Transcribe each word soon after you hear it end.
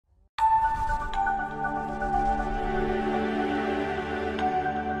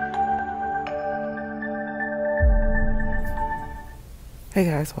Hey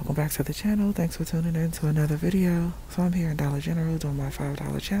guys, welcome back to the channel. Thanks for tuning in to another video. So I'm here in Dollar General doing my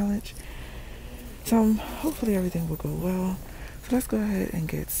 $5 challenge. So hopefully everything will go well. So let's go ahead and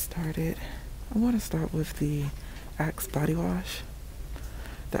get started. I want to start with the Axe body wash.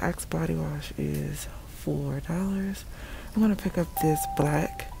 The Axe body wash is $4. I'm going to pick up this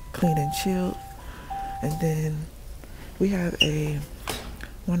black Clean and Chill. And then we have a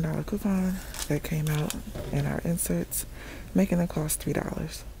 $1 coupon that came out in our inserts, making the cost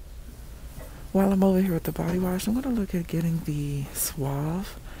 $3. While I'm over here with the body wash, I'm going to look at getting the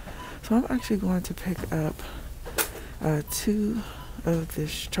Suave. So I'm actually going to pick up 2 of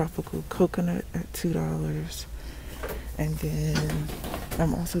this tropical coconut at $2. And then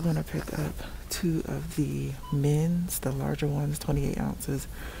I'm also going to pick up 2 of the men's, the larger ones, 28 ounces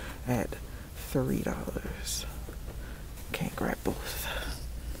at $3. Can't grab both.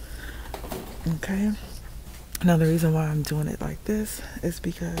 Okay. Now the reason why I'm doing it like this is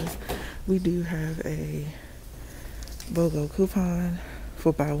because we do have a BOGO coupon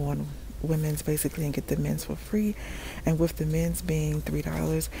for buy one women's basically and get the men's for free. And with the men's being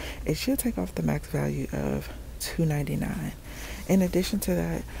 $3, it should take off the max value of $2.99. In addition to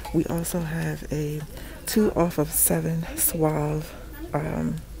that, we also have a 2 off of 7 Suave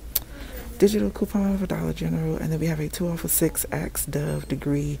digital coupon for Dollar General, and then we have a 2 off of 6 Axe Dove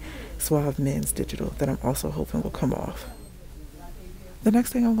Degree Suave Men's Digital that I'm also hoping will come off. The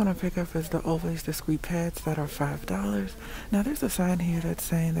next thing I'm going to pick up is the Always Discreet pads that are $5. Now there's a sign here that's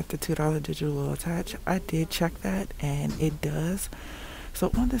saying that the $2 digital will attach. I did check that and it does. So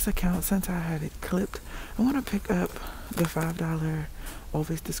on this account, since I have it clipped, I want to pick up the $5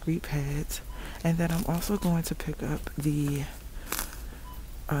 Always Discreet pads, and then I'm also going to pick up the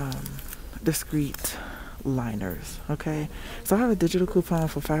discreet liners. Okay, so I have a digital coupon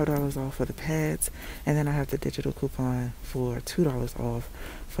for $5 off for the pads, and then I have the digital coupon for $2 off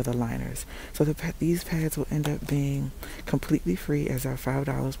for the liners. So these pads will end up being completely free, as are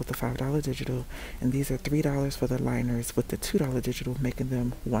 $5 with the $5 digital, and these are $3 for the liners with the $2 digital, making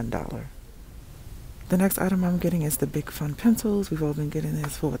them $1. The next item I'm getting is the Big Fun pencils. We've all been getting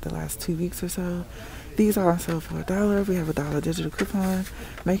this for the last 2 weeks or so. These are on sale for $1. We have a $1 digital coupon,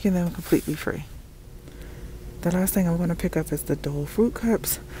 making them completely free. The last thing I'm going to pick up is the Dole Fruit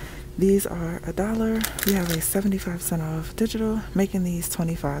Cups. These are $1. We have a 75-cent off digital, making these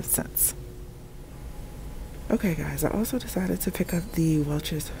 25 cents. Okay guys, I also decided to pick up the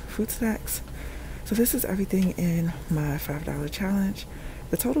Welch's Fruit Snacks. So this is everything in my $5 challenge.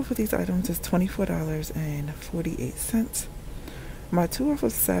 The total for these items is $24.48. My 2 off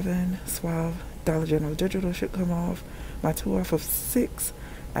of 7 Suave Dollar General digital should come off. My 2 off of 6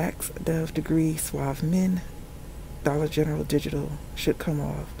 Axe Dove Degree Suave Men Dollar General digital should come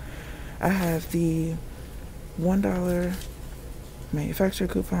off. I have the $1 manufacturer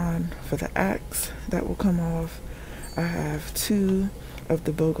coupon for the Axe that will come off. I have 2 of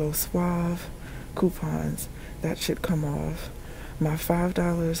the BOGO Suave coupons that should come off. My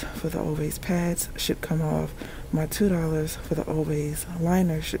 $5 for the Always pads should come off. My $2 for the Always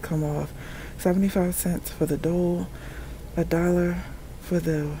liners should come off. 75 cents for the Dole. $1 for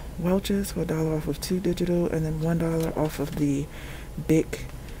the Welch's for $1 off of 2 digital, and then $1 off of the Big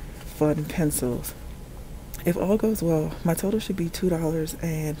Fun pencils. If all goes well, my total should be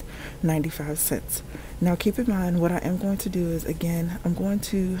 $2.95. Now keep in mind, what I am going to do is, again, I'm going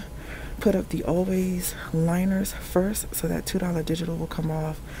to put up the Always liners first, so that $2 digital will come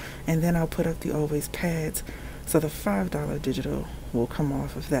off, and then I'll put up the Always pads, so the $5 digital will come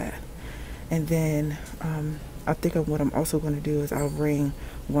off of that. And then I think what I'm also going to do is I'll ring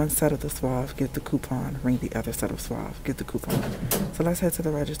one set of the Suave, get the coupon, ring the other set of Suave, get the coupon. So let's head to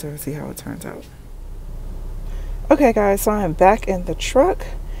the register and see how it turns out. Okay guys, so I am back in the truck,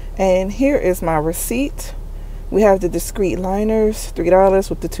 and here is my receipt. We have the discreet liners, $3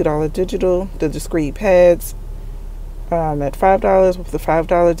 with the $2 digital, the discreet pads at $5 with the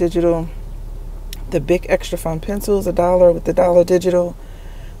 $5 digital, the Big Extra Fun pencils, $1 with the $1 digital,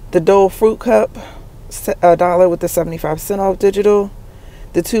 the Dole Fruit Cup, $1 with the 75-cent off digital,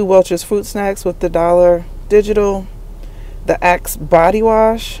 the 2 Welch's Fruit Snacks with the $1 digital, the Axe body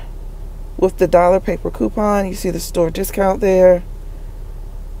wash with the $1 paper coupon. You see the store discount there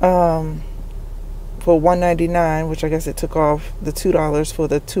for $1.99, which I guess it took off the $2 for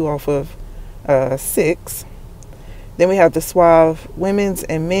the 2 off of 6. Then we have the Suave women's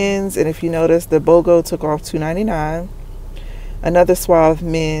and men's, and if you notice, the BOGO took off $2.99. Another Suave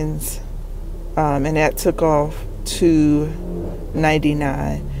men's, and that took off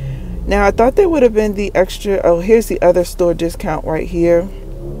 $2.99. Now I thought there would have been the extra. Oh, here's the other store discount right here,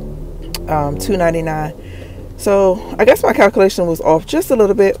 $2.99. So I guess my calculation was off just a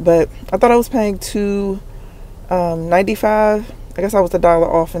little bit, but I thought I was paying $2.95. I guess I was $1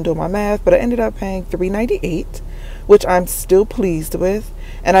 off in doing my math, but I ended up paying $3.98, which I'm still pleased with.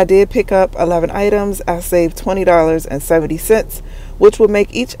 And I did pick up 11 items. I saved $20.70, which would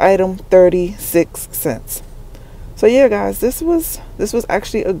make each item 36 cents. So yeah, guys, this was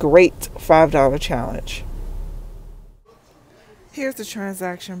actually a great $5 challenge. Here's the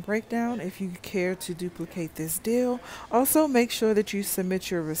transaction breakdown if you care to duplicate this deal. Also, make sure that you submit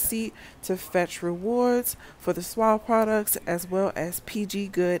your receipt to Fetch Rewards for the Swile products, as well as PG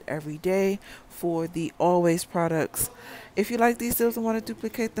Good every day for the Always products. If you like these deals and want to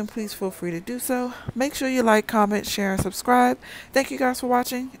duplicate them, please feel free to do so. Make sure you like, comment, share, and subscribe. Thank you guys for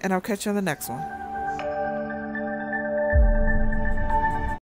watching, and I'll catch you on the next one.